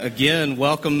Again,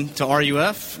 welcome to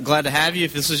RUF. Glad to have you.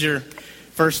 If this is your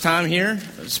first time here,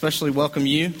 especially welcome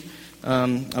you.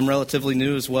 I'm relatively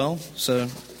new as well, so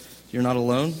you're not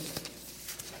alone.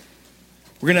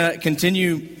 We're going to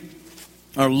continue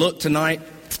our look tonight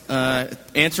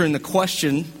answering the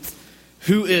question,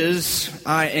 who is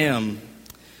I am?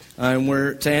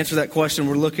 And to answer that question,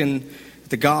 we're looking at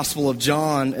the Gospel of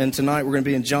John, and tonight we're going to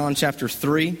be in John chapter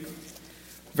 3,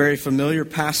 very familiar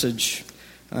passage.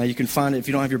 You can find it, if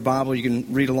you don't have your Bible, you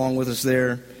can read along with us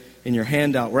there in your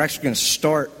handout. We're actually going to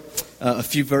start a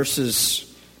few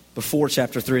verses before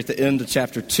chapter 3 at the end of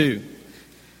chapter 2.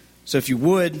 So if you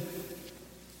would,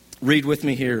 read with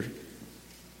me here,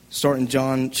 starting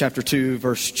John chapter 2,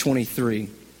 verse 23.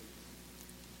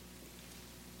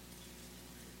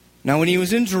 Now when he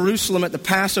was in Jerusalem at the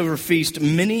Passover feast,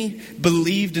 many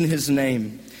believed in his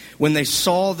name when they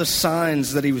saw the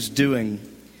signs that he was doing.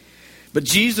 But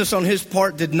Jesus, on his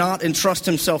part, did not entrust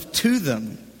himself to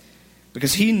them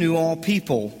because he knew all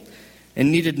people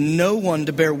and needed no one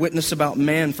to bear witness about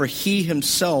man, for he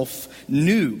himself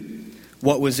knew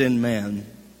what was in man.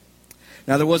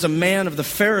 Now there was a man of the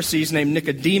Pharisees named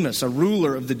Nicodemus, a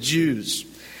ruler of the Jews.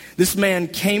 This man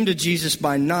came to Jesus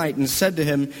by night and said to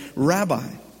him, "Rabbi,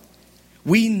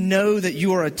 we know that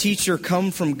you are a teacher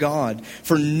come from God,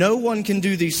 for no one can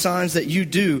do these signs that you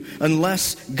do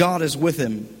unless God is with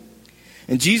him."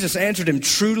 And Jesus answered him,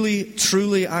 "Truly,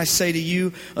 truly, I say to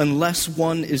you, unless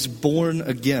one is born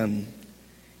again,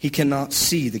 he cannot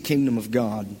see the kingdom of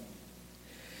God."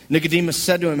 Nicodemus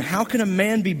said to him, "How can a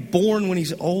man be born when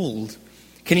he's old?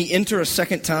 Can he enter a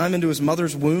second time into his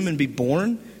mother's womb and be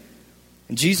born?"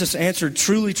 And Jesus answered,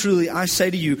 "Truly, truly, I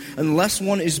say to you, unless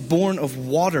one is born of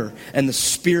water and the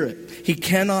Spirit, he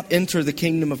cannot enter the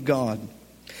kingdom of God.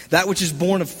 That which is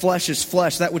born of flesh is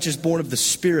flesh, that which is born of the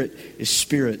Spirit is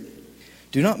spirit.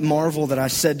 Do not marvel that I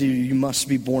said to you, you must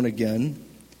be born again.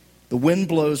 The wind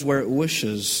blows where it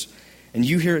wishes, and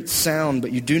you hear its sound,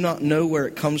 but you do not know where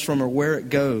it comes from or where it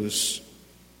goes.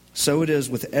 So it is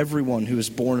with everyone who is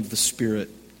born of the Spirit."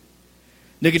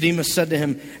 Nicodemus said to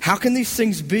him, "How can these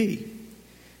things be?"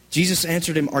 Jesus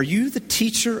answered him, "Are you the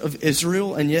teacher of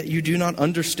Israel, and yet you do not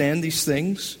understand these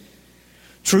things?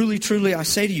 Truly, truly, I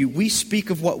say to you, we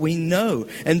speak of what we know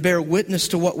and bear witness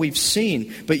to what we've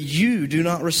seen, but you do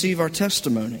not receive our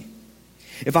testimony.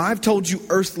 If I've told you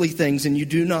earthly things and you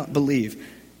do not believe,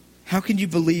 how can you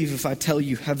believe if I tell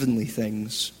you heavenly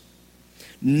things?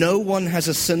 No one has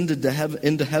ascended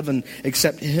into heaven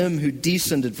except him who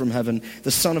descended from heaven,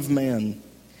 the Son of Man.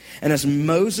 And as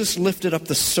Moses lifted up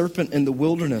the serpent in the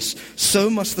wilderness, so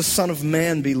must the Son of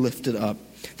Man be lifted up,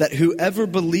 that whoever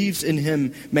believes in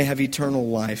him may have eternal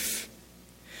life.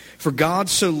 For God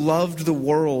so loved the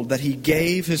world that he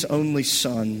gave his only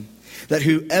Son, that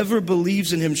whoever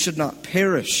believes in him should not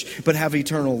perish, but have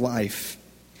eternal life.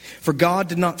 For God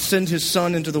did not send his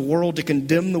Son into the world to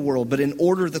condemn the world, but in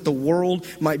order that the world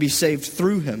might be saved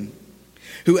through him.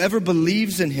 Whoever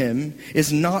believes in him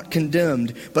is not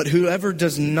condemned, but whoever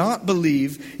does not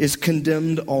believe is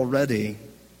condemned already,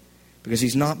 because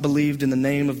he's not believed in the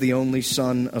name of the only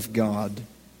Son of God.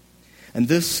 And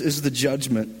this is the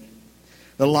judgment.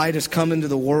 The light has come into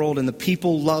the world, and the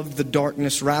people loved the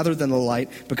darkness rather than the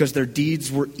light, because their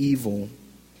deeds were evil.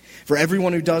 For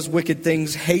everyone who does wicked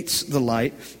things hates the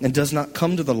light and does not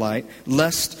come to the light,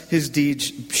 lest his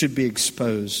deeds should be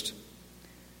exposed.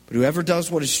 But whoever does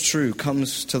what is true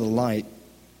comes to the light,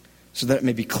 so that it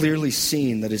may be clearly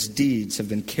seen that his deeds have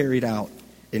been carried out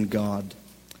in God.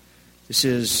 This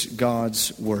is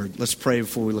God's word. Let's pray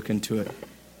before we look into it.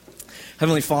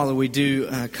 Heavenly Father, we do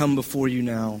come before you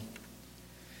now.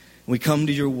 We come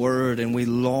to your word and we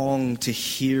long to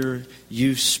hear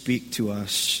you speak to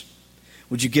us.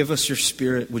 Would you give us your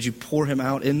Spirit? Would you pour him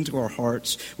out into our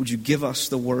hearts? Would you give us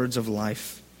the words of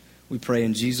life? We pray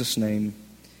in Jesus' name,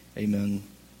 amen.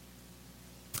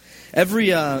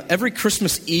 Every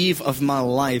Christmas Eve of my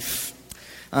life,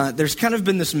 there's kind of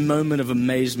been this moment of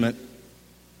amazement.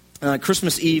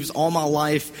 Christmas Eves all my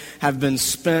life have been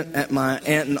spent at my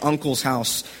aunt and uncle's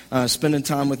house, spending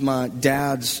time with my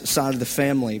dad's side of the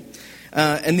family.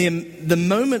 And the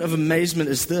moment of amazement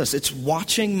is this. It's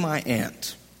watching my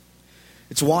aunt.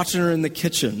 It's watching her in the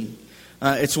kitchen.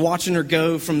 It's watching her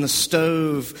go from the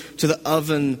stove to the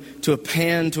oven, to a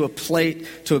pan, to a plate,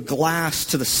 to a glass,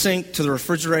 to the sink, to the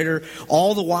refrigerator,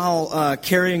 all the while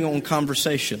carrying on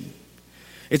conversation.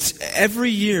 It's every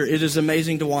year it is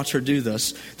amazing to watch her do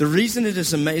this. The reason it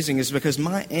is amazing is because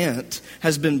my aunt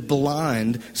has been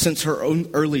blind since her own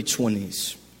early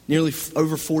 20s. Nearly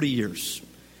over 40 years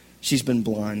she's been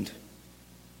blind.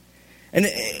 And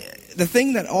the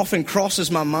thing that often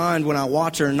crosses my mind when I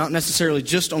watch her, and not necessarily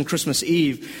just on Christmas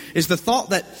Eve, is the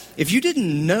thought that if you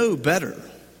didn't know better,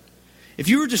 if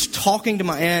you were just talking to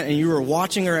my aunt and you were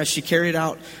watching her as she carried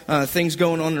out things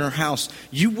going on in her house,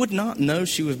 you would not know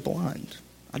she was blind.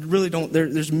 I really don't.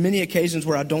 There's many occasions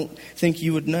where I don't think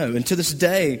you would know. And to this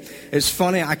day, it's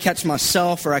funny, I catch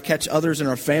myself or I catch others in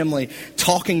our family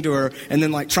talking to her and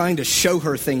then like trying to show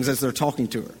her things as they're talking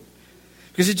to her.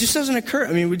 Because it just doesn't occur.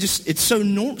 I mean, it's so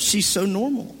normal. She's so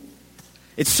normal.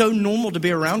 It's so normal to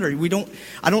be around her.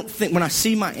 I don't think, when I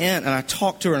see my aunt and I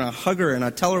talk to her and I hug her and I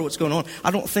tell her what's going on,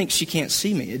 I don't think she can't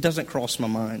see me. It doesn't cross my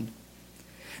mind.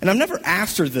 And I've never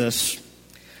asked her this,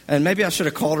 and maybe I should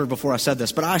have called her before I said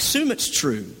this, but I assume it's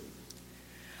true.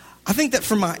 I think that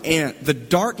for my aunt, the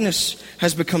darkness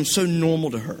has become so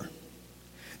normal to her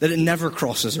that it never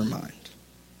crosses her mind.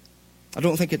 I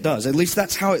don't think it does. At least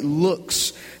that's how it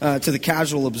looks to the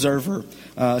casual observer,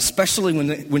 especially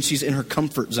when she's in her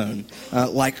comfort zone,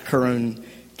 like her own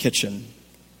kitchen.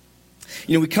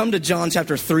 You know, we come to John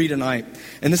chapter 3 tonight,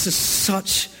 and this is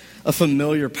such a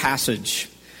familiar passage.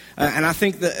 And I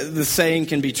think that the saying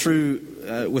can be true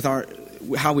with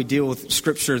how we deal with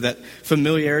Scripture, that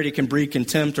familiarity can breed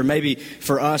contempt, or maybe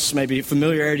for us, maybe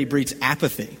familiarity breeds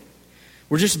apathy.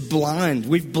 We're just blind.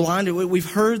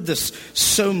 We've heard this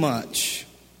so much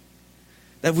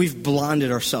that we've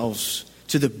blinded ourselves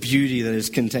to the beauty that is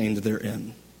contained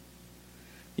therein.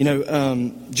 You know,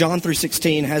 John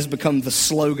 3:16 has become the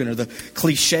slogan or the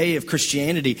cliche of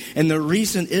Christianity. And the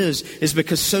reason is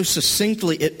because so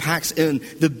succinctly it packs in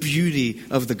the beauty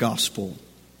of the gospel.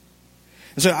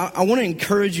 And so I want to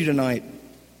encourage you tonight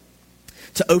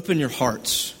to open your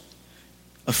hearts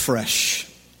afresh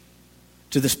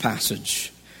to this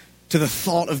passage, to the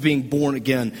thought of being born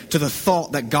again, to the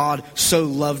thought that God so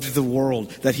loved the world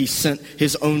that he sent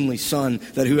his only Son,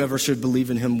 that whoever should believe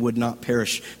in him would not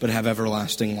perish but have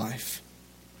everlasting life.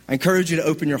 I encourage you to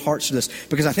open your hearts to this,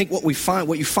 because I think what you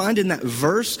find in that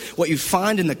verse, what you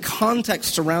find in the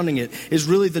context surrounding it, is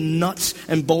really the nuts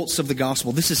and bolts of the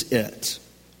gospel. This is it.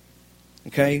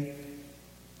 Okay?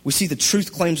 We see the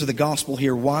truth claims of the gospel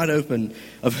here wide open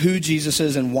of who Jesus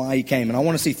is and why he came. And I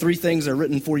want to see three things that are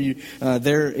written for you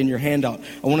there in your handout.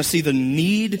 I want to see the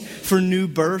need for new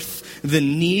birth, the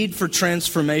need for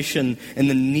transformation, and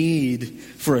the need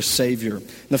for a Savior.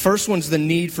 And the first one's the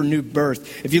need for new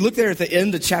birth. If you look there at the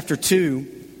end of chapter 2,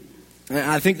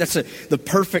 I think that's the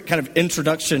perfect kind of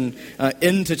introduction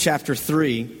into chapter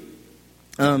 3.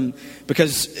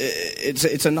 Because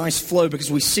it's a nice flow, because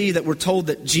we see that we're told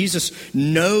that Jesus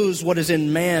knows what is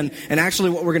in man. And actually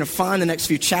what we're going to find the next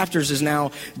few chapters is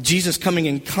now Jesus coming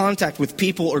in contact with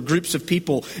people or groups of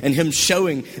people and him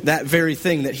showing that very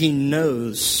thing, that he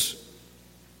knows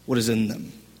what is in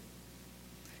them.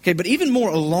 Okay, but even more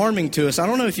alarming to us, I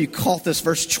don't know if you caught this,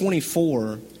 verse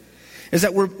 24, is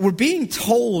that we're being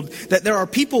told that there are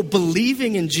people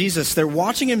believing in Jesus. They're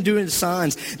watching him doing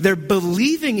signs. They're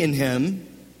believing in him.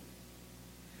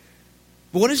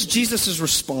 But what is Jesus'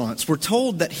 response? We're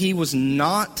told that he was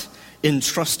not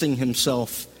entrusting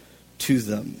himself to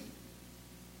them.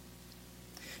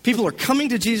 People are coming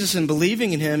to Jesus and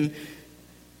believing in him,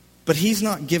 but he's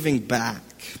not giving back,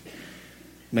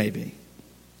 maybe.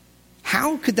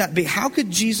 How could that be? How could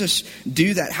Jesus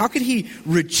do that? How could he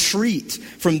retreat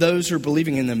from those who are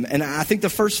believing in them? And I think the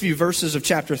first few verses of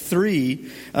chapter 3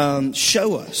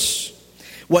 show us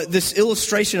what this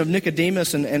illustration of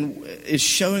Nicodemus and is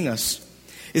showing us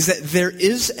is that there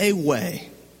is a way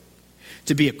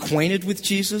to be acquainted with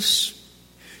Jesus,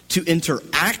 to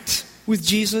interact with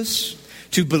Jesus,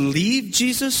 to believe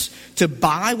Jesus, to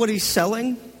buy what he's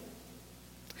selling,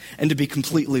 and to be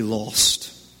completely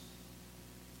lost.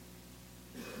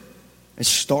 It's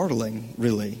startling,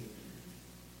 really.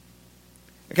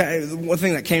 Okay, one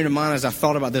thing that came to mind as I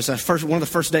thought about this, one of the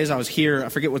first days I was here, I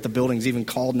forget what the building's even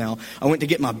called now, I went to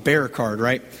get my bear card,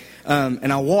 right?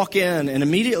 And I walk in, and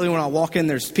immediately when I walk in,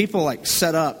 there's people like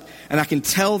set up, and I can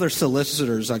tell they're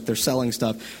solicitors, like they're selling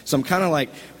stuff. So I'm kind of like,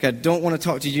 okay, I don't want to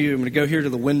talk to you. I'm going to go here to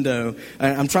the window.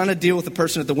 And I'm trying to deal with the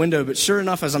person at the window, but sure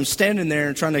enough, as I'm standing there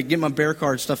and trying to get my bear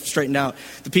card stuff straightened out,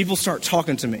 the people start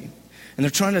talking to me. And they're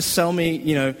trying to sell me,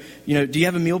 you know, do you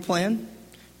have a meal plan?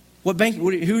 What bank?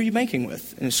 Who are you banking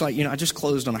with? And it's like, I just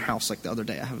closed on a house like the other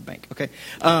day. I have a bank. Okay.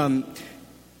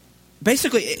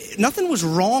 Basically, nothing was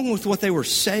wrong with what they were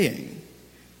saying.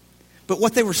 But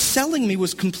what they were selling me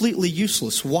was completely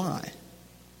useless. Why?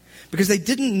 Because they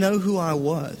didn't know who I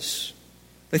was.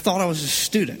 They thought I was a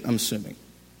student, I'm assuming.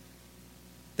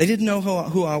 They didn't know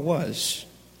who I was.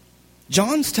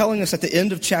 John's telling us at the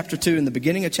end of chapter 2 and the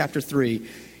beginning of chapter 3,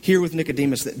 here with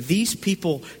Nicodemus, that these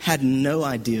people had no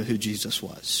idea who Jesus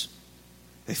was.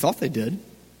 They thought they did.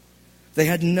 They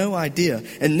had no idea.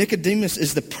 And Nicodemus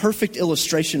is the perfect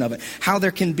illustration of it. How there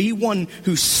can be one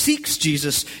who seeks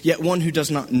Jesus, yet one who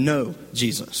does not know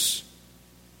Jesus.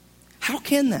 How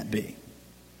can that be?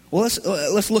 Well,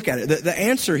 let's look at it. The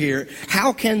answer here,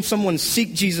 how can someone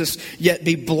seek Jesus yet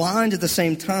be blind at the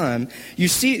same time? You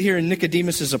see it here in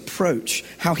Nicodemus' approach,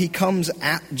 how he comes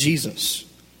at Jesus.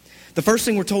 The first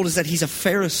thing we're told is that he's a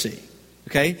Pharisee.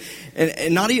 Okay?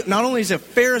 And not only is he a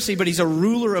Pharisee, but he's a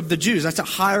ruler of the Jews. That's a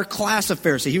higher class of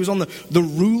Pharisee. He was on the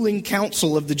ruling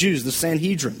council of the Jews, the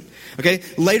Sanhedrin. Okay?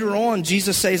 Later on,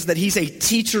 Jesus says that he's a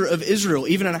teacher of Israel,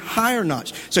 even at a higher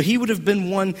notch. So he would have been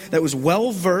one that was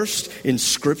well versed in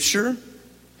Scripture,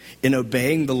 in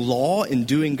obeying the law, in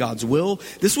doing God's will.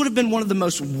 This would have been one of the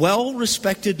most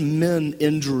well-respected men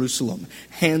in Jerusalem,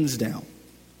 hands down.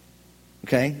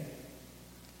 Okay?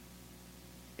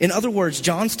 In other words,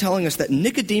 John's telling us that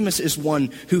Nicodemus is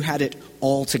one who had it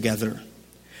all together.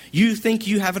 You think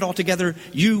you have it all together?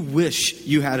 You wish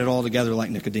you had it all together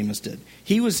like Nicodemus did.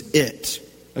 He was it,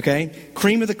 okay?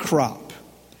 Cream of the crop.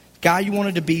 Guy you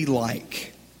wanted to be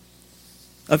like.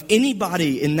 Of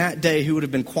anybody in that day who would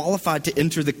have been qualified to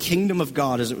enter the kingdom of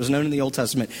God as it was known in the Old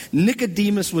Testament,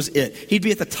 Nicodemus was it. He'd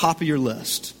be at the top of your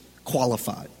list,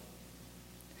 qualified.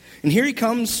 And here he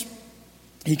comes.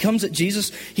 He comes at Jesus.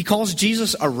 He calls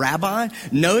Jesus a rabbi,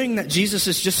 knowing that Jesus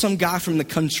is just some guy from the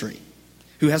country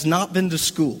who has not been to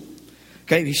school.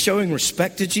 Okay, he's showing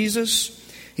respect to Jesus.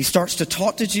 He starts to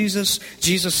talk to Jesus.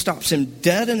 Jesus stops him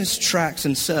dead in his tracks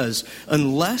and says,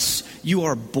 unless you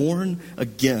are born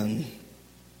again,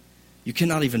 you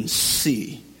cannot even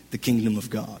see the kingdom of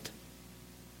God.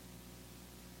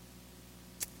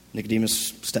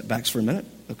 Nicodemus step back for a minute.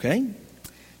 Okay.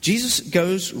 Jesus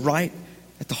goes right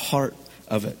at the heart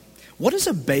of it. What does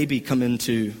a baby come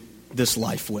into this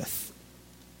life with?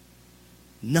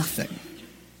 Nothing.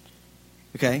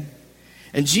 Okay?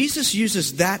 And Jesus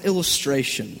uses that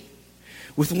illustration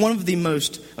with one of the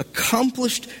most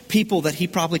accomplished people that he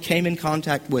probably came in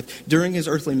contact with during his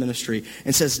earthly ministry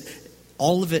and says,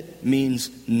 all of it means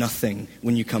nothing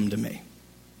when you come to me.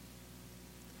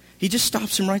 He just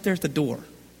stops him right there at the door.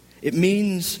 It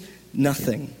means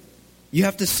nothing. You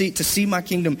have to see my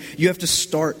kingdom, you have to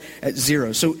start at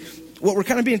zero. So what we're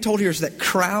kind of being told here is that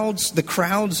the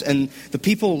crowds and the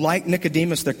people like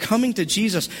Nicodemus, they're coming to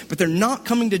Jesus, but they're not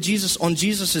coming to Jesus on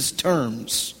Jesus'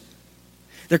 terms.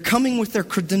 They're coming with their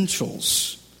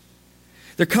credentials.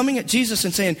 They're coming at Jesus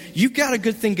and saying, you've got a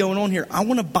good thing going on here. I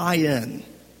want to buy in.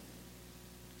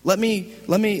 Let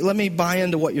me buy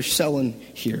into what you're selling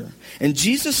here. And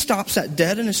Jesus stops that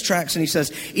dead in his tracks and he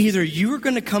says, either you are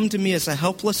going to come to me as a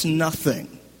helpless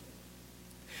nothing,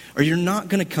 or you're not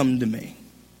going to come to me.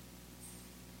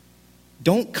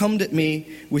 Don't come to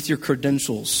me with your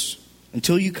credentials.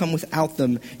 Until you come without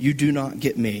them, you do not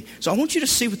get me. So I want you to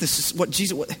see what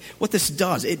this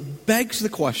does. It begs the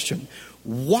question,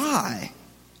 why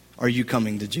are you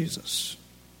coming to Jesus?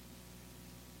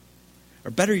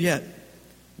 Or better yet,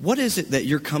 what is it that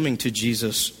you're coming to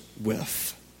Jesus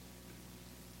with?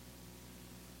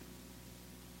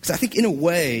 Because I think in a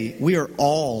way, we are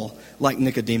all like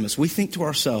Nicodemus. We think to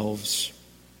ourselves,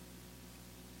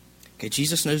 okay,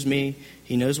 Jesus knows me.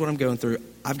 He knows what I'm going through.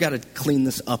 I've got to clean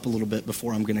this up a little bit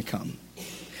before I'm going to come.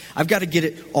 I've got to get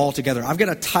it all together. I've got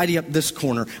to tidy up this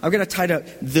corner. I've got to tidy up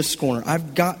this corner.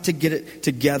 I've got to get it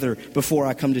together before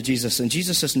I come to Jesus. And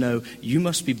Jesus says, no, you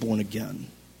must be born again.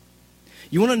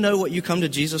 You want to know what you come to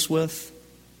Jesus with?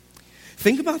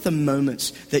 Think about the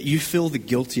moments that you feel the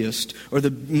guiltiest or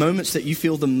the moments that you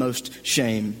feel the most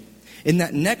shame. In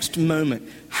that next moment,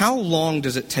 how long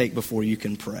does it take before you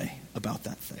can pray about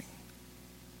that thing?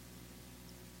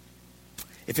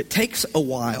 If it takes a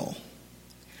while,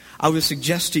 I would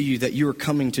suggest to you that you are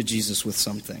coming to Jesus with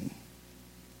something.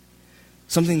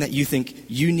 Something that you think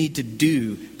you need to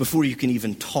do before you can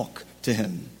even talk to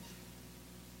him.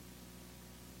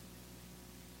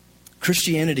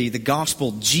 Christianity, the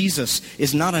gospel, Jesus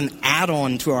is not an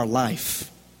add-on to our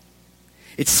life.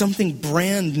 It's something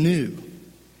brand new.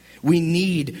 We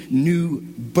need new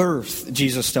birth,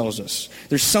 Jesus tells us.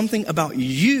 There's something about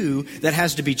you that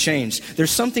has to be changed.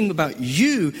 There's something about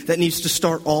you that needs to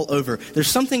start all over. There's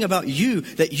something about you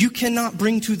that you cannot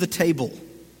bring to the table.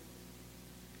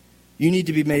 You need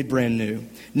to be made brand new.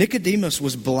 Nicodemus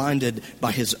was blinded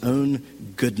by his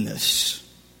own goodness.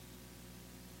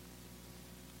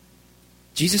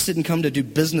 Jesus didn't come to do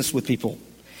business with people.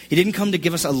 He didn't come to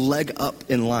give us a leg up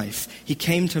in life. He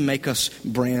came to make us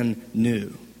brand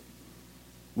new.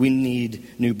 We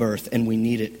need new birth, and we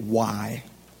need it. Why?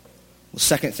 The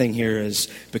second thing here is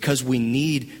because we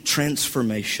need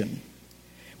transformation.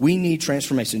 We need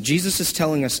transformation. Jesus is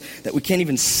telling us that we can't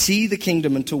even see the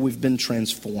kingdom until we've been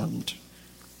transformed.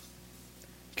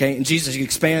 Okay, and Jesus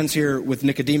expands here with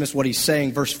Nicodemus what he's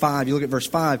saying. Verse 5, you look at verse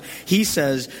 5. He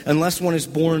says, unless one is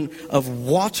born of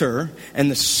water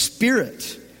and the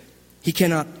Spirit, he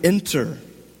cannot enter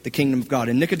the kingdom of God.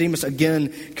 And Nicodemus,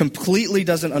 again, completely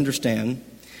doesn't understand.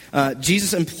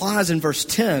 Jesus implies in verse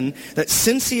 10 that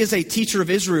since he is a teacher of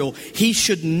Israel, he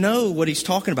should know what he's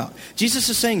talking about. Jesus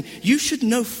is saying, you should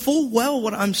know full well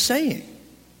what I'm saying,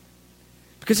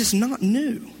 because it's not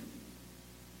new.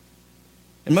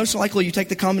 And most likely you take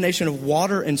the combination of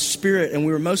water and Spirit, and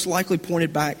we were most likely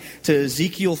pointed back to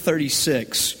Ezekiel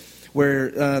 36,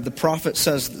 where the prophet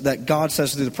says that God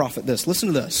says through the prophet this. Listen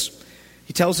to this.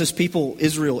 He tells his people,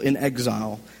 Israel in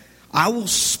exile, I will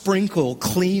sprinkle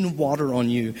clean water on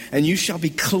you, and you shall be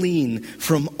clean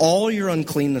from all your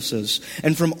uncleannesses,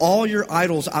 and from all your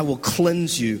idols I will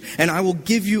cleanse you, and I will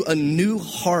give you a new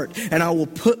heart, and I will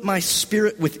put my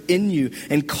Spirit within you,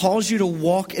 and cause you to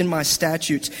walk in my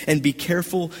statutes, and be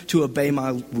careful to obey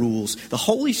my rules. The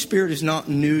Holy Spirit is not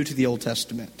new to the Old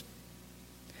Testament.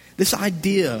 This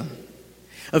idea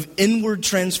of inward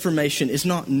transformation is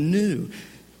not new.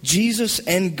 Jesus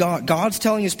and God's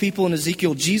telling his people in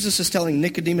Ezekiel, Jesus is telling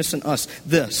Nicodemus and us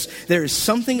this. There is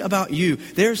something about you,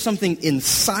 there is something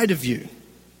inside of you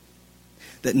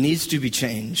that needs to be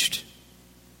changed.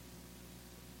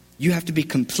 You have to be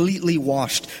completely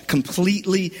washed,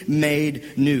 completely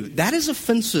made new. That is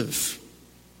offensive.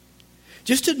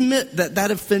 Just admit that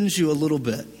that offends you a little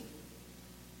bit.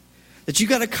 That you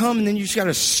got to come and then you just got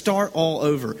to start all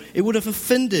over. It would have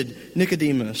offended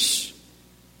Nicodemus.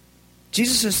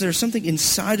 Jesus says there's something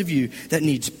inside of you that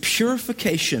needs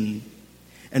purification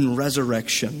and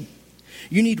resurrection.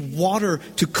 You need water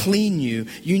to clean you.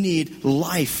 You need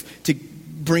life to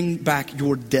bring back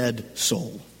your dead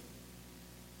soul.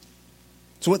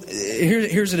 So here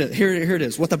it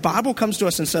is. What the Bible comes to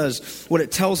us and says, what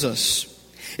it tells us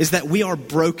is that we are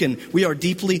broken. We are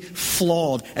deeply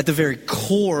flawed at the very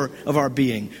core of our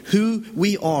being. Who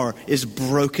we are is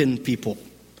broken people.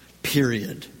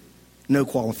 Period. No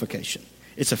qualification.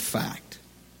 It's a fact.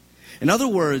 In other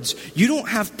words, you don't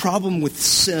have problem with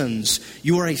sins.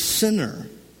 You are a sinner.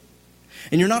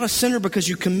 And you're not a sinner because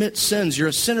you commit sins. You're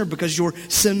a sinner because you're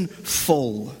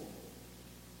sinful.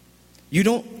 You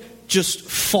don't just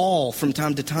fall from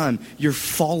time to time. You're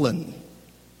fallen.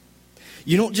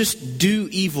 You don't just do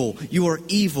evil. You are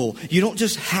evil. You don't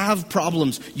just have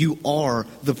problems. You are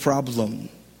the problem.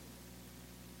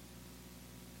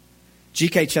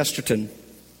 G.K. Chesterton,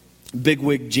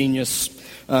 bigwig genius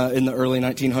in the early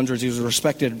 1900s. He was a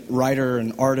respected writer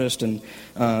and artist and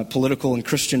political and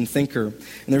Christian thinker.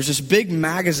 And there's this big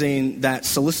magazine that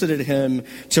solicited him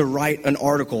to write an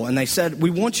article. And they said, we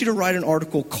want you to write an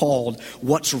article called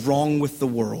What's Wrong with the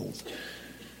World?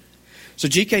 So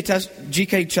G.K.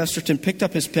 Chesterton picked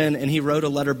up his pen and he wrote a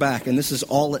letter back. And this is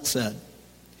all it said.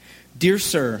 Dear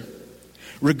sir,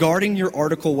 regarding your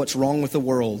article, What's Wrong with the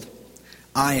World?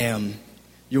 I am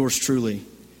yours truly,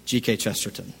 G.K.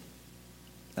 Chesterton.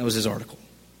 That was his article.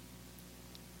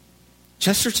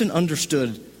 Chesterton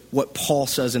understood what Paul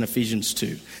says in Ephesians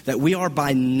 2, that we are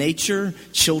by nature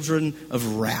children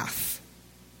of wrath,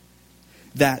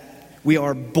 that we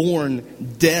are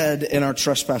born dead in our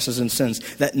trespasses and sins,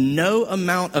 that no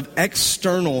amount of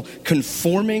external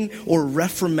conforming or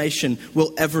reformation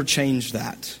will ever change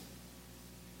that.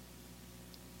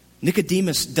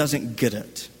 Nicodemus doesn't get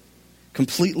it.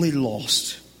 Completely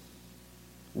lost.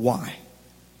 Why?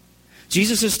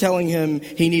 Jesus is telling him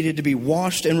he needed to be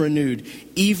washed and renewed,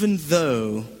 even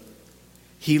though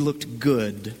he looked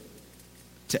good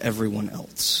to everyone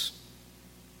else.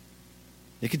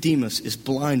 Nicodemus is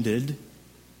blinded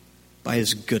by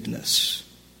his goodness.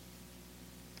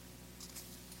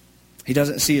 He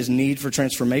doesn't see his need for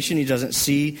transformation. He doesn't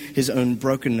see his own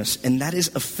brokenness. And that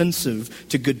is offensive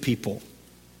to good people.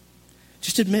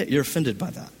 Just admit you're offended by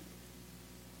that.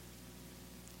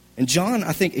 And John,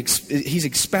 I think, he's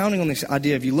expounding on this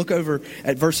idea. If you look over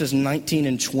at verses 19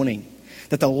 and 20,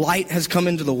 that the light has come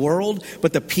into the world,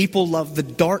 but the people love the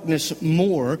darkness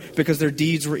more because their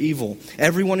deeds were evil.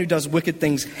 Everyone who does wicked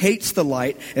things hates the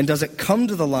light and doesn't come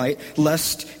to the light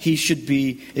lest he should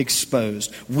be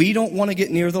exposed. We don't want to get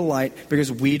near the light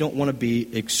because we don't want to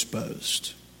be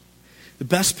exposed. The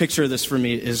best picture of this for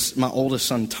me is my oldest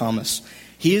son, Thomas.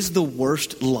 He is the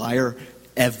worst liar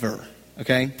ever,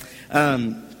 okay?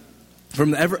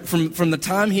 From the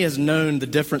time he has known the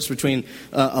difference between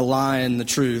a lie and the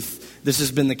truth, this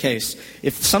has been the case.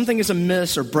 If something is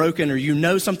amiss or broken or you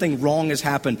know something wrong has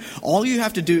happened, all you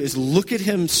have to do is look at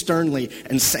him sternly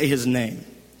and say his name.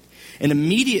 And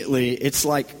immediately it's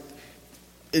like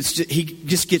he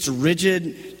just gets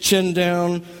rigid, chin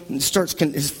down, and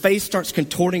his face starts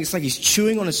contorting. It's like he's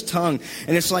chewing on his tongue.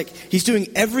 And it's like he's doing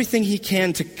everything he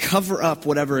can to cover up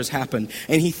whatever has happened.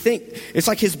 And it's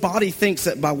like his body thinks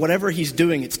that by whatever he's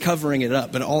doing, it's covering it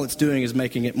up. But all it's doing is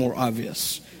making it more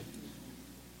obvious.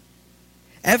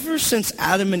 Ever since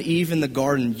Adam and Eve in the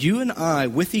garden, you and I,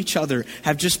 with each other,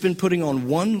 have just been putting on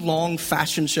one long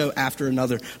fashion show after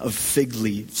another of fig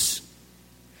leaves.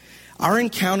 Our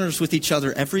encounters with each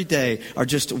other every day are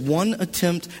just one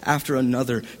attempt after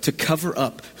another to cover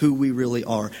up who we really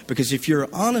are. Because if you're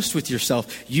honest with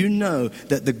yourself, you know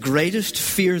that the greatest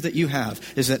fear that you have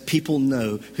is that people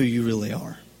know who you really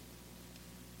are.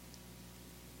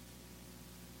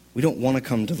 We don't want to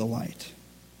come to the light.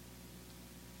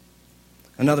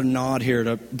 Another nod here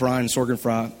to Brian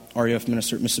Sorgenfrey, RUF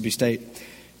minister at Mississippi State.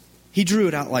 He drew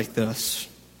it out like this.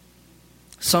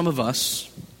 Some of us,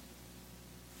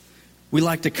 we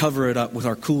like to cover it up with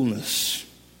our coolness,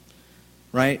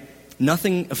 right?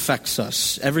 Nothing affects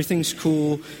us. Everything's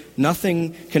cool.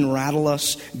 Nothing can rattle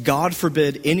us. God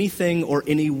forbid anything or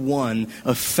anyone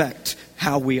affect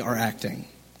how we are acting.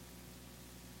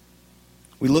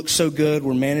 We look so good.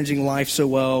 We're managing life so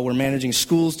well. We're managing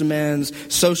school's demands,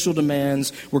 social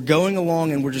demands. We're going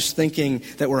along and we're just thinking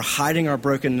that we're hiding our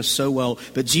brokenness so well.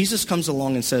 But Jesus comes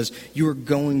along and says, you are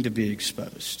going to be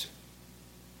exposed.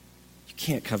 You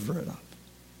can't cover it up.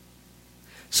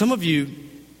 Some of you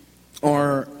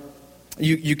are,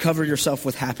 you cover yourself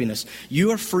with happiness.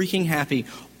 You are freaking happy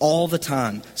all the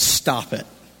time. Stop it.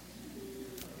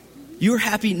 You are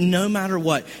happy no matter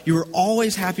what. You are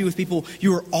always happy with people.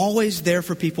 You are always there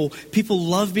for people. People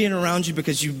love being around you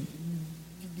because you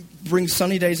bring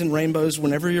sunny days and rainbows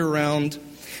whenever you're around.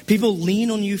 People lean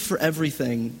on you for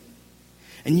everything,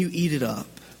 and you eat it up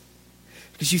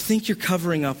because you think you're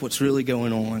covering up what's really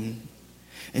going on.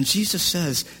 And Jesus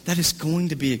says that is going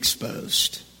to be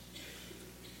exposed.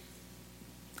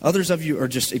 Others of you are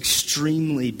just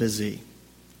extremely busy.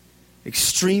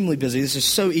 Extremely busy. This is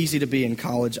so easy to be in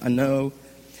college, I know.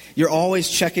 You're always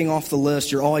checking off the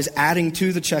list. You're always adding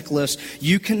to the checklist.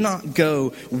 You cannot go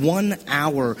 1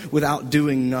 hour without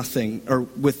doing nothing or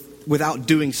without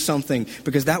doing something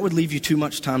because that would leave you too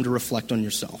much time to reflect on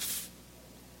yourself.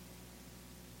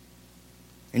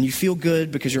 And you feel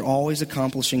good because you're always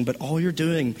accomplishing, but all you're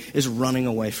doing is running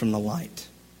away from the light.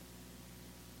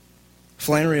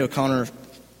 Flannery O'Connor,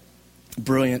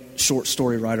 brilliant short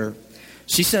story writer,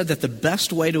 she said that the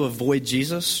best way to avoid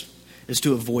Jesus is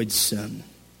to avoid sin.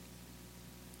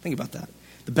 Think about that.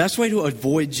 The best way to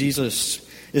avoid Jesus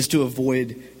is to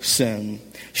avoid sin.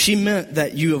 She meant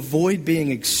that you avoid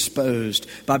being exposed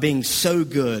by being so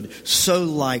good, so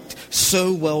liked,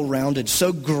 so well-rounded,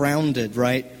 so grounded,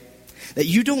 right? That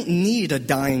you don't need a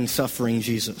dying, suffering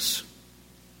Jesus.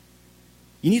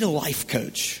 You need a life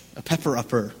coach, a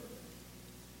pepper-upper,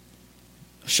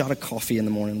 a shot of coffee in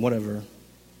the morning, whatever.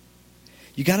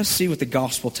 You got to see what the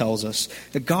gospel tells us.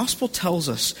 The gospel tells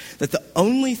us that the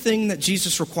only thing that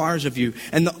Jesus requires of you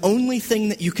and the only thing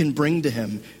that you can bring to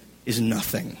him is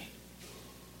nothing.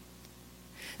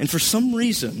 And for some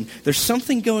reason, there's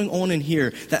something going on in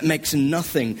here that makes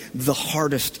nothing the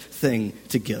hardest thing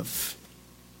to give.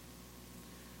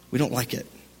 We don't like it.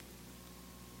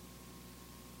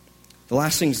 The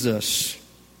last thing is this.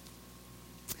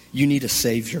 You need a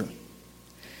Savior.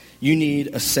 You need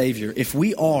a Savior. If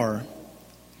we are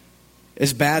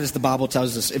as bad as the Bible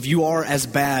tells us, if you are as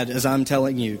bad as I'm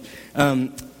telling you,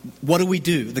 what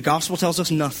do? The gospel tells us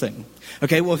nothing.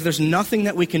 Okay, well, if there's nothing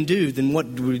that we can do, then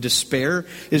what, do we despair?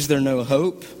 Is there no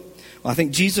hope? Well, I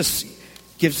think Jesus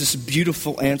gives this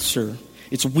beautiful answer.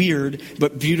 It's weird,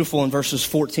 but beautiful in verses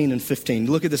 14 and 15.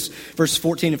 Look at this, verse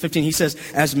 14 and 15. He says,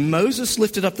 as Moses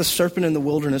lifted up the serpent in the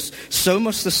wilderness, so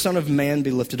must the Son of Man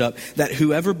be lifted up, that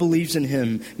whoever believes in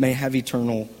him may have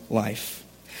eternal life.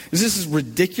 This is a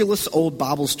ridiculous old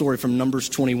Bible story from Numbers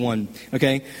 21,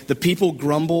 okay? The people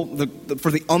grumble.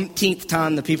 For the umpteenth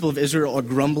time, the people of Israel are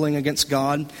grumbling against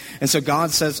God. And so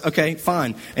God says, okay,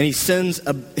 fine. And he sends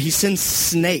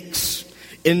snakes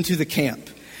into the camp.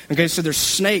 Okay, so there's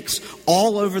snakes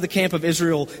all over the camp of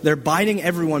Israel. They're biting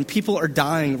everyone. People are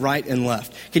dying right and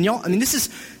left. This is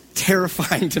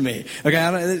terrifying to me. Okay,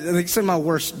 it's my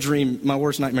worst dream, my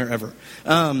worst nightmare ever.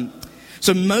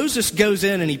 So Moses goes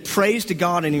in and he prays to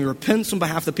God and he repents on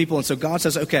behalf of the people. And so God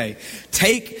says, okay,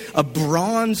 take a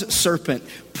bronze serpent,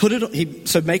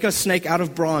 make a snake out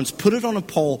of bronze, put it on a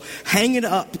pole, hang it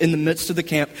up in the midst of the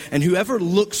camp, and whoever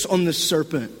looks on this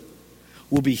serpent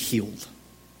will be healed.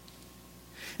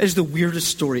 It is the weirdest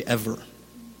story ever.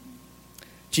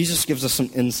 Jesus gives us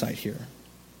some insight here.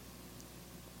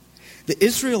 The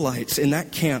Israelites in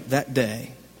that camp that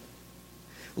day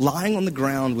lying on the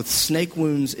ground with snake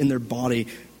wounds in their body,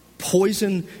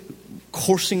 poison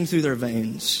coursing through their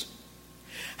veins,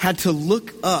 had to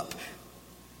look up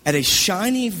at a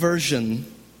shiny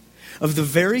version of the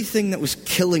very thing that was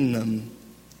killing them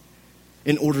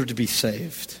in order to be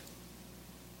saved.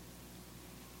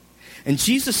 And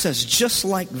Jesus says, just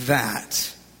like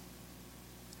that,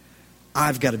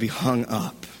 I've got to be hung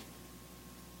up.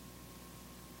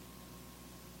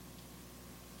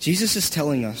 Jesus is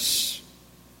telling us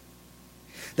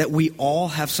that we all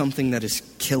have something that is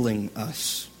killing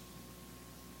us.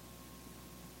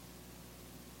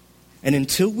 And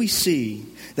until we see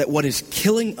that what is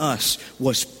killing us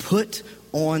was put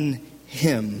on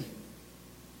him,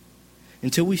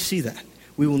 until we see that,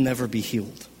 we will never be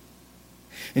healed.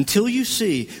 Until you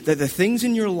see that the things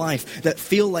in your life that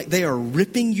feel like they are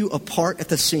ripping you apart at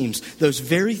the seams, those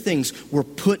very things were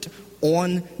put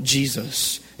on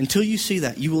Jesus. Until you see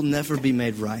that, you will never be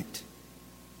made right.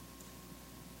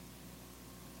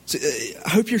 So, I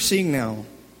hope you're seeing now.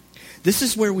 This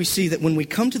is where we see that when we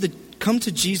come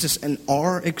to Jesus and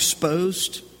are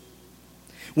exposed,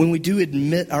 when we do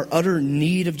admit our utter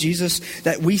need of Jesus,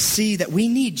 that we see that we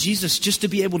need Jesus just to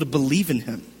be able to believe in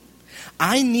him.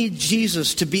 I need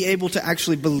Jesus to be able to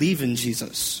actually believe in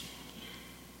Jesus.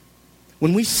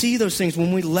 When we see those things,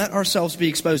 when we let ourselves be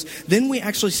exposed, then we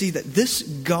actually see that this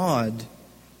God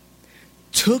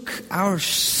took our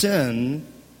sin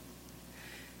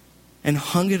and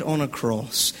hung it on a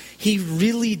cross. He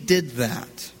really did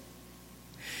that.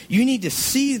 You need to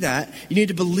see that. You need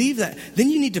to believe that. Then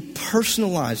you need to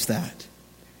personalize that.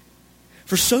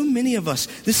 For so many of us,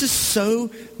 this is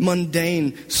so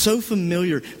mundane, so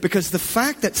familiar, because the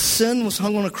fact that sin was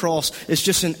hung on a cross is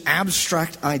just an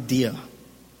abstract idea.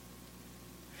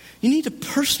 You need to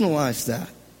personalize that.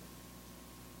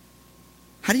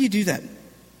 How do you do that?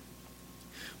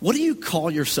 What do you call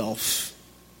yourself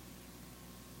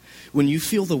when you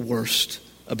feel the worst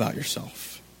about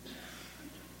yourself?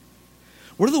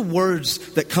 What are the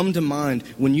words that come to mind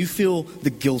when you feel the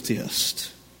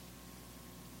guiltiest?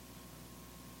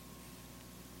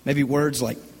 Maybe words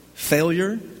like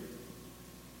failure,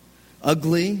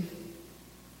 ugly,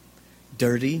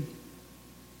 dirty,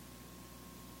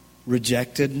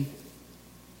 rejected.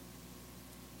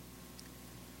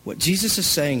 What Jesus is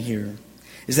saying here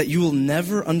is that you will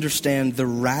never understand the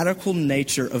radical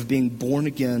nature of being born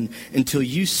again until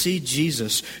you see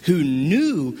Jesus, who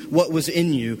knew what was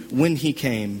in you when he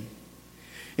came.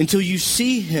 Until you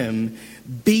see him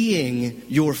being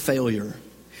your failure,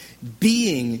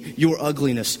 being your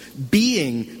ugliness,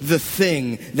 being the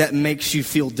thing that makes you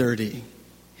feel dirty.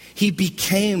 He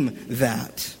became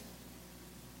that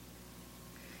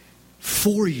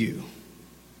for you.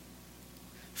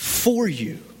 For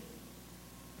you.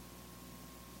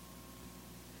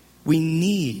 We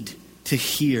need to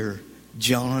hear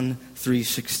John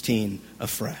 3:16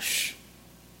 afresh.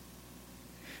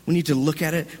 We need to look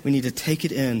at it, we need to take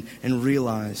it in and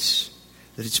realize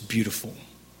that it's beautiful.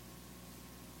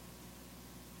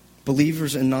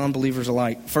 Believers and non-believers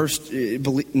alike. First,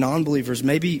 non-believers,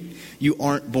 maybe you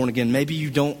aren't born again. Maybe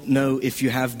you don't know if you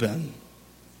have been.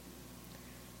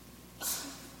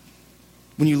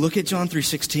 When you look at John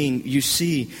 3:16, you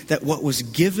see that what was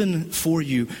given for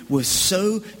you was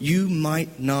so you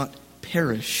might not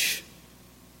perish.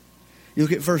 You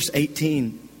look at verse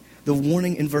 18. The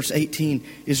warning in verse 18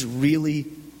 is really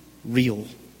real.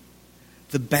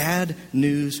 The bad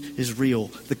news is real.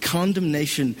 The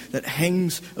condemnation that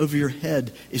hangs over your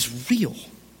head is real.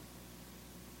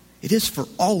 It is for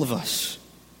all of us.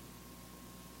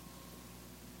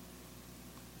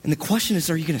 And the question is,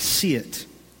 are you going to see it?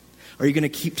 Or are you going to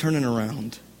keep turning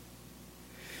around?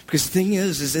 Because the thing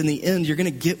is in the end, you're going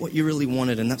to get what you really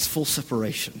wanted, and that's full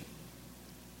separation.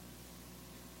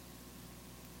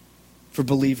 For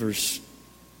believers,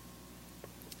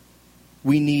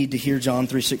 we need to hear John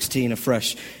 3:16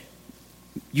 afresh.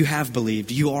 You have believed.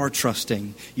 You are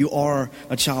trusting. You are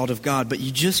a child of God. But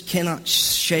you just cannot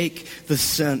shake the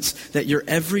sense that your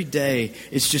everyday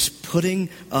is just putting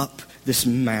up this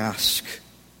mask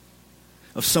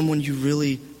of someone you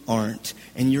really aren't.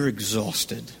 And you're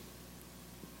exhausted.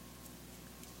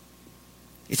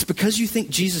 It's because you think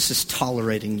Jesus is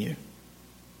tolerating you.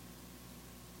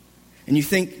 And you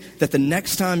think that the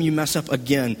next time you mess up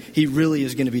again, he really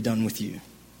is going to be done with you.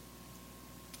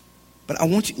 But I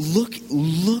want you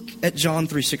look at John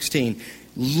 3:16.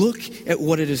 Look at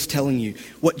what it is telling you.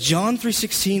 What John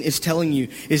 3:16 is telling you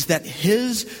is that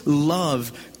his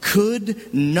love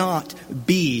could not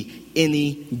be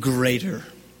any greater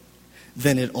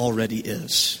than it already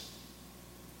is.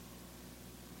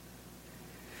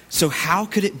 So how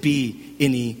could it be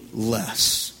any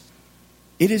less?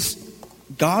 It is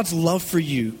God's love for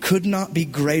you could not be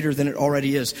greater than it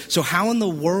already is. So how in the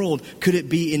world could it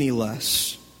be any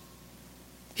less?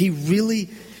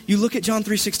 You look at John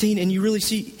 3:16 and you really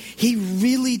see, he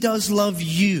really does love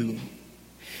you.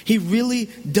 He really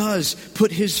does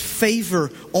put his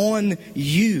favor on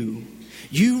you.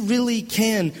 You really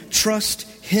can trust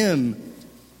him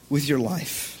with your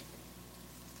life.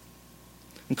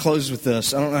 And close with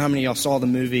this. I don't know how many of y'all saw the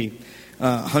movie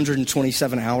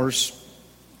 127 Hours.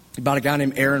 About a guy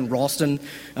named Aaron Ralston.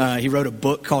 He wrote a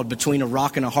book called Between a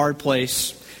Rock and a Hard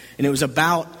Place. And it was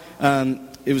about,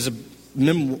 it was a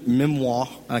memoir.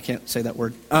 I can't say that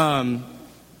word. It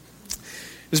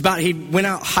was about, he went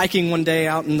out hiking one day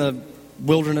out in the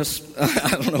wilderness. I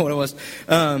don't know what it was.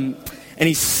 And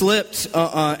he slipped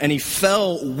and he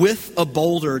fell with a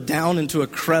boulder down into a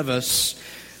crevice.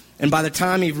 And by the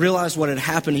time he realized what had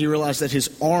happened, he realized that his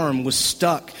arm was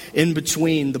stuck in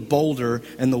between the boulder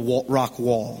and the rock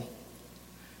wall.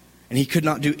 And he could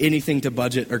not do anything to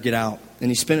budge it or get out. And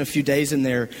he spent a few days in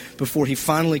there before he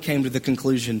finally came to the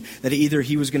conclusion that either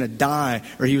he was going to die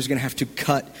or he was going to have to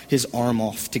cut his arm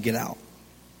off to get out.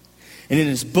 And in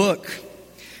his book,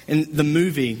 in the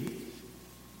movie,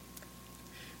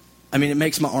 I mean, it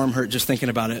makes my arm hurt just thinking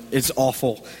about it. It's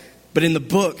awful. But in the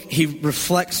book, he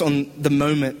reflects on the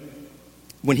moment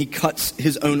when he cuts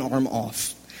his own arm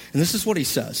off. And this is what he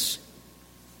says.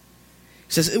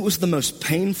 He says, "It was the most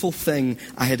painful thing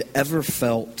I had ever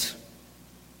felt.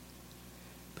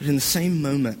 But in the same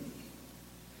moment,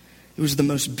 it was the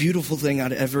most beautiful thing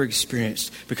I'd ever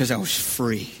experienced because I was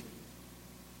free."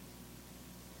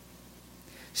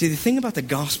 See, the thing about the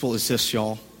gospel is this,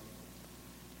 y'all.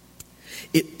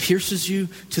 It pierces you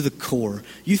to the core.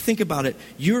 You think about it,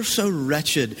 you're so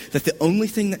wretched that the only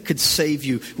thing that could save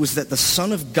you was that the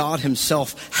Son of God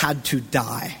himself had to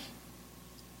die.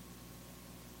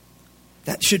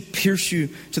 That should pierce you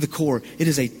to the core. It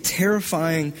is a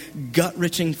terrifying,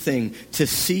 gut-wrenching thing to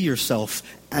see yourself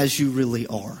as you really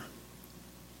are.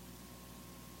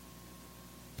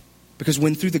 Because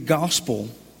when through the gospel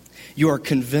you are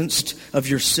convinced of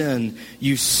your sin,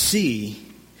 you see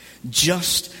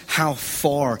just how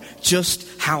far, just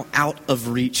how out of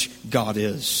reach God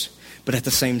is. But at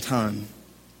the same time,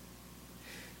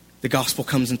 the gospel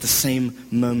comes at the same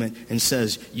moment and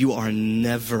says, you are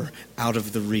never out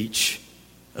of the reach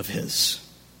of his.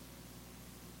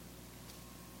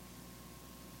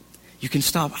 You can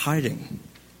stop hiding.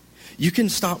 You can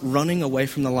stop running away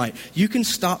from the light. You can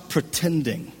stop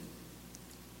pretending.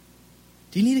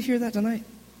 Do you need to hear that tonight?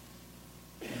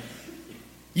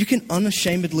 You can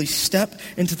unashamedly step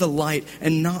into the light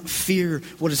and not fear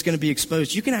what is going to be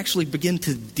exposed. You can actually begin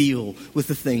to deal with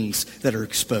the things that are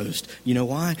exposed. You know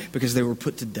why? Because they were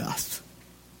put to death.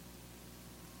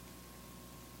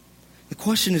 The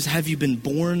question is, have you been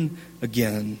born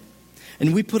again?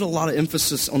 And we put a lot of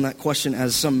emphasis on that question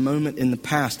as some moment in the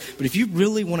past. But if you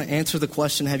really want to answer the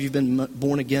question, have you been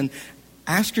born again?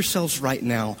 Ask yourselves right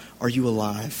now, are you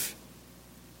alive?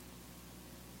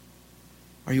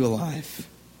 Are you alive?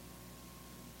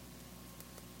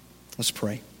 Let's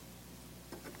pray.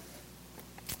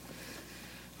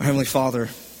 Our Heavenly Father,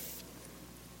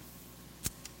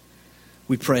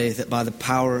 we pray that by the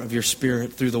power of your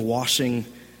Spirit, through the washing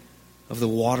of the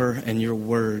water and your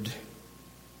word,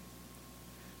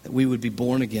 that we would be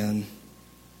born again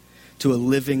to a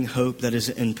living hope that is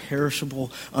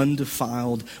imperishable,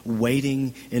 undefiled,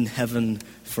 waiting in heaven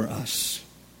for us.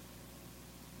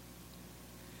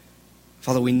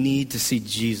 Father, we need to see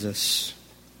Jesus.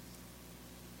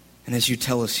 And as you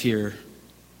tell us here,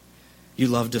 you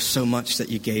loved us so much that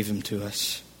you gave him to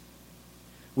us.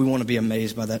 We want to be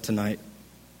amazed by that tonight.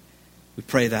 We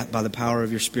pray that by the power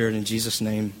of your Spirit in Jesus'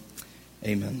 name,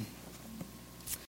 amen.